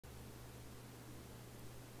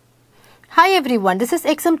Hi everyone, this is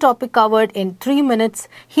exam topic covered in 3 minutes.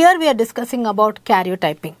 Here we are discussing about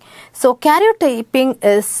karyotyping. So karyotyping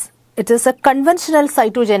is a conventional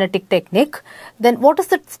cytogenetic technique. Then what is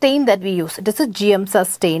the stain that we use? It is a GMSA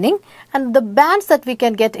staining, and the bands that we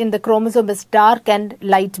can get in the chromosome is dark and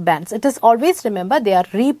light bands. It is always, remember, they are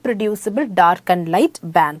reproducible dark and light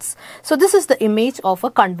bands. So this is the image of a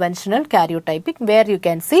conventional karyotyping where you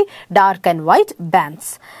can see dark and white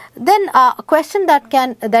bands. Then a question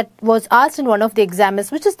that was asked in one of the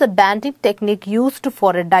exams, which is the banding technique used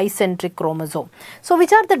for a dicentric chromosome. So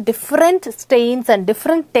which are the different stains and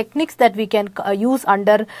different techniques that we can use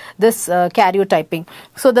under this karyotyping?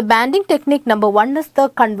 So the banding technique number one is the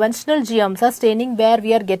conventional GMSA staining, where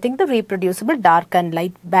we are getting the reproducible dark and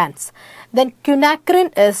light bands. Then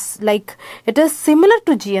quinacridine is it is similar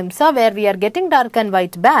to GMSA, where we are getting dark and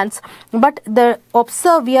white bands, but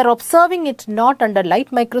we are observing it not under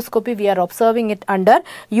light microscopy, we are observing it under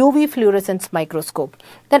UV fluorescence microscope.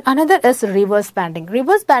 Then another is reverse banding.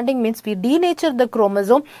 Reverse banding means we denature the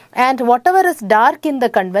chromosome, and whatever is dark in the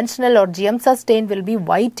conventional or GMSA stain will be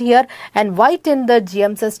white here, and white in the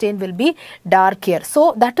GMSA stain will be dark here.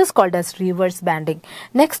 So that is called as reverse banding.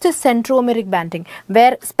 Next is centromeric banding,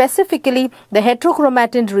 where specifically the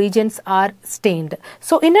heterochromatin regions are stained.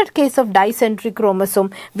 So in a case of dicentric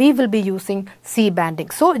chromosome, we will be using C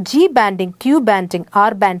banding. So G banding, Q banding,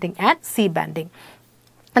 R banding and C banding.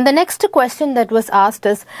 And the next question that was asked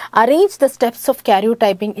is, arrange the steps of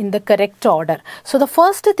karyotyping in the correct order. So the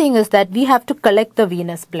first thing is that we have to collect the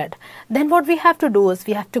venous blood. Then what we have to do is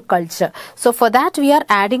we have to culture. So for that we are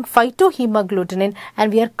adding phytohemagglutinin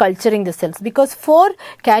and we are culturing the cells, because for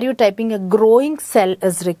karyotyping a growing cell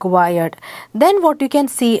is required. Then what you can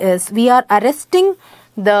see is we are arresting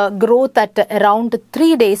the growth at around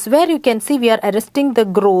 3 days, where you can see we are arresting the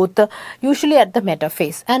growth usually at the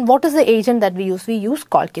metaphase. And what is the agent that we use? We use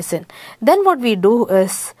colchicine. Then what we do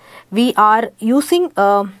is we are using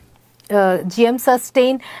GMSA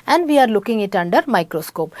stain and we are looking it under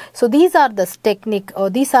microscope. So these are the technique, or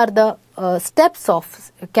these are the steps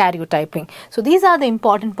of karyotyping. So these are the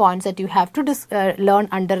important points that you have to learn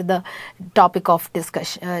under the topic of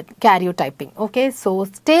discussion, karyotyping. Okay, so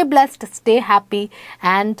stay blessed, stay happy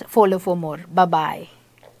and follow for more. Bye bye.